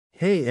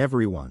Hey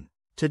everyone!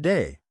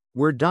 Today,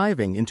 we're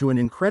diving into an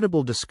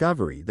incredible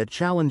discovery that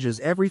challenges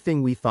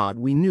everything we thought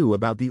we knew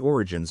about the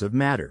origins of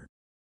matter.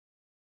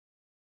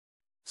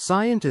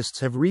 Scientists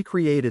have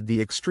recreated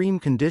the extreme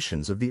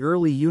conditions of the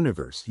early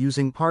universe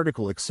using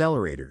particle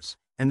accelerators,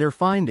 and their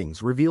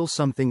findings reveal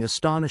something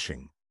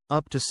astonishing.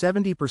 Up to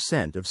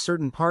 70% of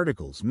certain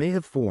particles may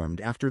have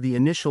formed after the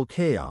initial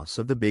chaos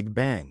of the Big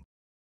Bang.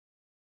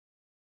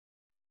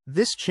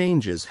 This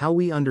changes how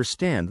we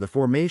understand the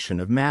formation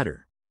of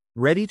matter.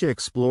 Ready to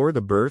explore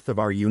the birth of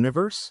our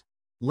universe?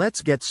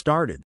 Let's get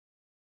started.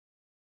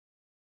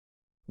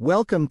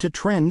 Welcome to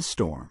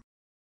Trendstorm.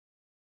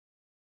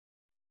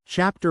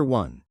 Chapter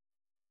 1.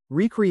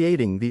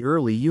 Recreating the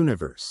Early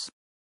Universe.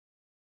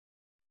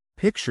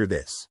 Picture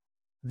this.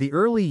 The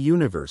early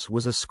universe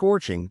was a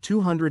scorching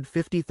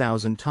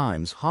 250,000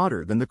 times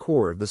hotter than the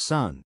core of the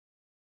Sun.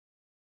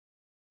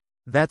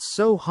 That's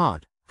so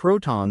hot,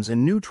 protons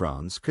and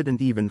neutrons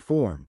couldn't even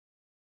form.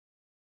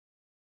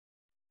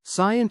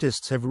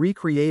 Scientists have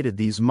recreated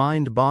these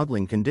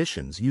mind-boggling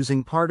conditions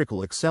using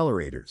particle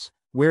accelerators,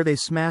 where they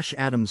smash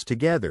atoms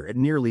together at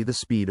nearly the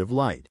speed of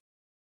light.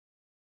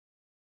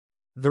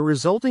 The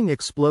resulting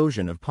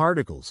explosion of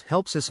particles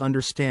helps us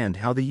understand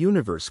how the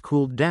universe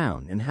cooled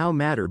down and how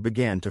matter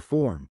began to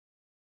form.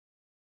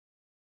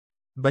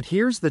 But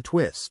here's the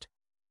twist.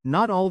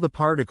 Not all the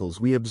particles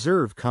we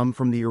observe come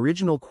from the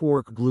original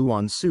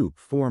quark-gluon soup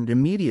formed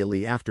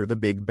immediately after the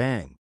Big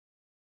Bang.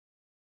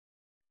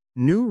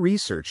 New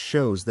research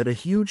shows that a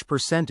huge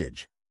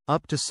percentage,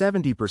 up to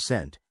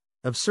 70%,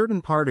 of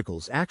certain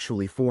particles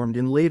actually formed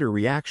in later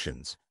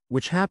reactions,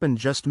 which happened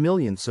just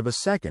millionths of a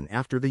second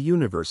after the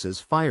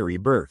universe's fiery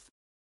birth.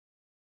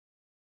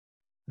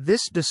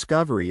 This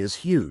discovery is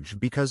huge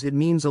because it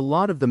means a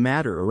lot of the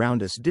matter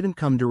around us didn't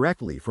come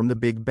directly from the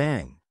Big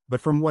Bang, but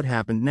from what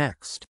happened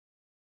next.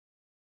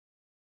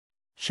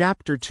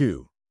 Chapter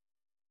 2.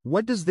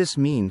 What does this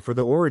mean for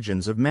the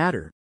origins of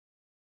matter?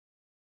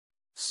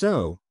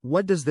 So,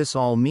 what does this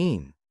all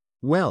mean?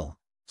 Well,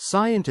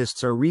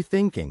 scientists are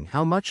rethinking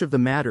how much of the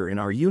matter in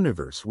our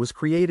universe was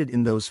created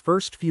in those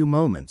first few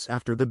moments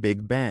after the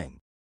Big Bang.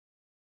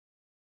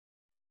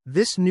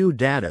 This new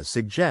data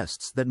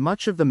suggests that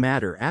much of the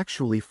matter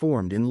actually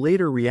formed in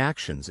later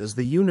reactions as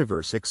the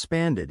universe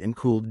expanded and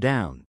cooled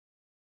down.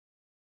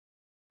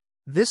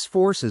 This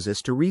forces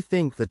us to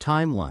rethink the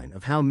timeline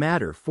of how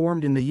matter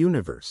formed in the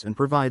universe and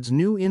provides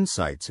new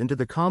insights into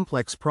the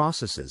complex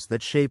processes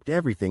that shaped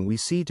everything we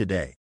see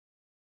today.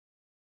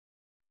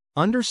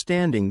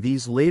 Understanding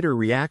these later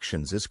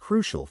reactions is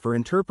crucial for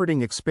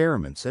interpreting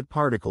experiments at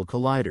particle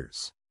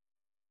colliders.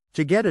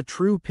 To get a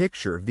true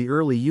picture of the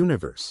early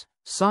universe,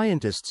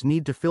 scientists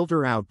need to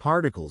filter out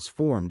particles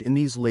formed in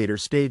these later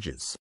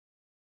stages.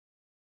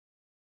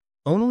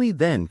 Only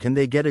then can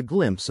they get a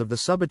glimpse of the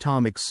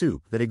subatomic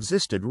soup that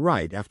existed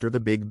right after the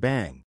Big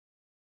Bang.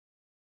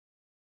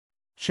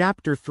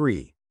 Chapter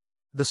 3.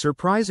 The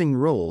surprising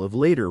role of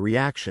later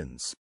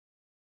reactions.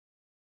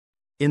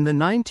 In the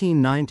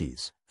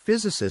 1990s,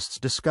 physicists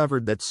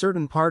discovered that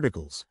certain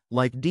particles,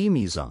 like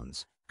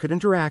D-mesons, could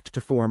interact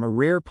to form a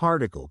rare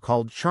particle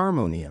called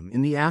charmonium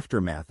in the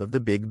aftermath of the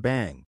Big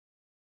Bang.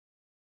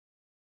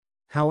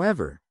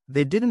 However,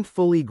 they didn't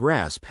fully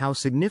grasp how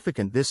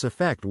significant this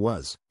effect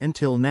was,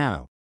 until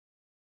now.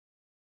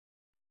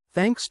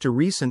 Thanks to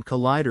recent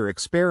collider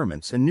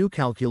experiments and new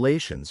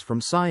calculations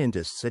from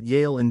scientists at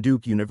Yale and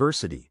Duke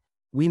University,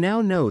 we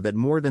now know that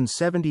more than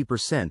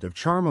 70% of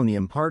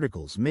charmonium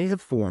particles may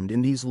have formed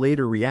in these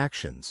later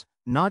reactions,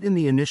 not in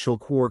the initial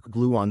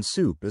quark-gluon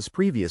soup as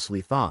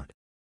previously thought.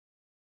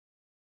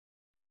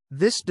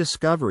 This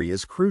discovery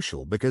is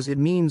crucial because it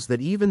means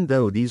that even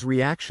though these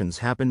reactions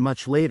happen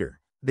much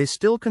later, they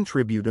still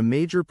contribute a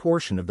major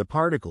portion of the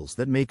particles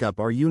that make up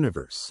our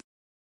universe.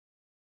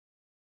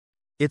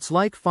 It's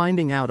like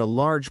finding out a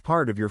large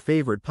part of your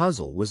favorite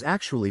puzzle was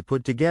actually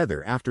put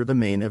together after the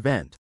main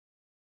event.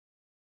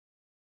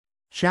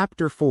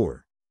 Chapter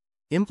 4.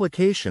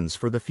 Implications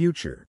for the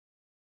future.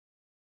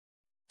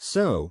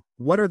 So,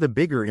 what are the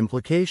bigger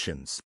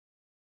implications?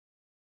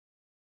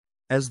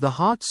 As the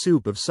hot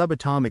soup of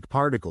subatomic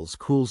particles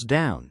cools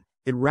down,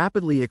 it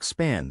rapidly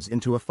expands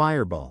into a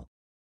fireball.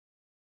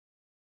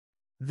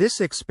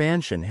 This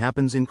expansion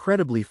happens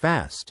incredibly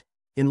fast,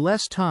 in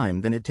less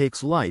time than it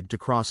takes light to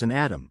cross an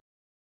atom.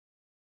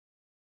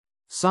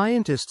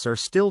 Scientists are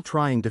still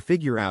trying to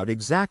figure out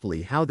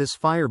exactly how this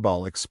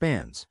fireball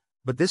expands,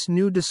 but this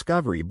new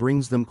discovery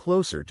brings them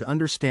closer to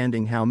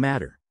understanding how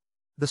matter,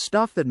 the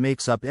stuff that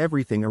makes up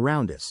everything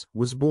around us,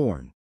 was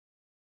born.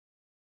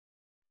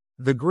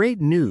 The great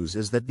news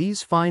is that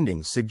these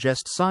findings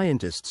suggest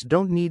scientists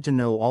don't need to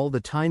know all the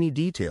tiny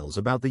details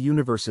about the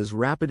universe's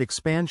rapid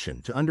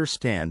expansion to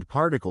understand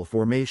particle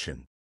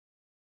formation.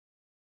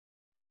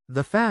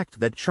 The fact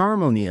that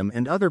charmonium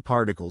and other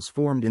particles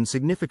formed in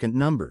significant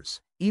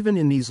numbers, even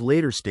in these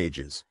later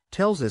stages,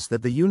 tells us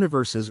that the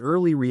universe's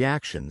early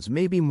reactions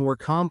may be more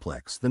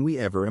complex than we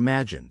ever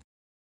imagined.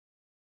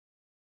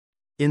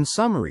 In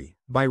summary,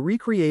 by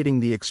recreating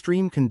the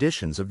extreme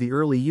conditions of the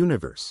early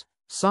universe,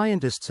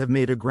 scientists have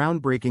made a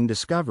groundbreaking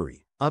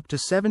discovery, Up to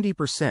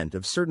 70%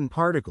 of certain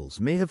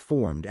particles may have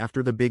formed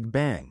after the Big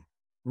Bang,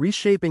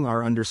 reshaping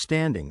our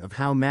understanding of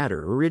how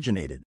matter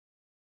originated.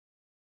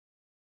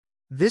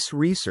 This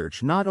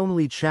research not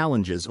only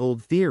challenges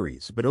old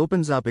theories but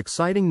opens up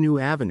exciting new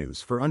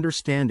avenues for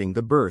understanding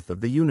the birth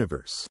of the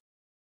universe.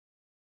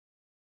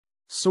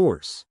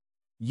 Source: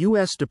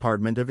 U.S.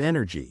 Department of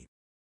Energy.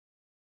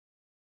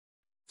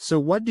 So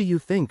what do you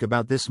think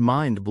about this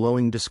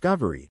mind-blowing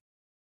discovery?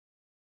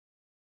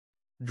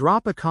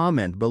 Drop a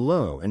comment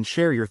below and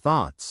share your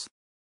thoughts.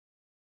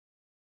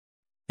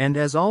 And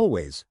as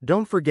always,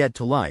 don't forget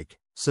to like,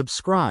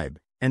 subscribe,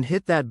 and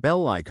hit that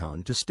bell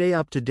icon to stay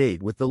up to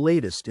date with the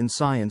latest in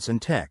science and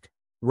tech,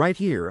 right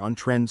here on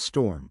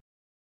Trendstorm.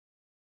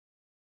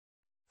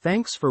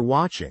 Thanks for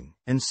watching,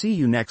 and see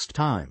you next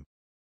time.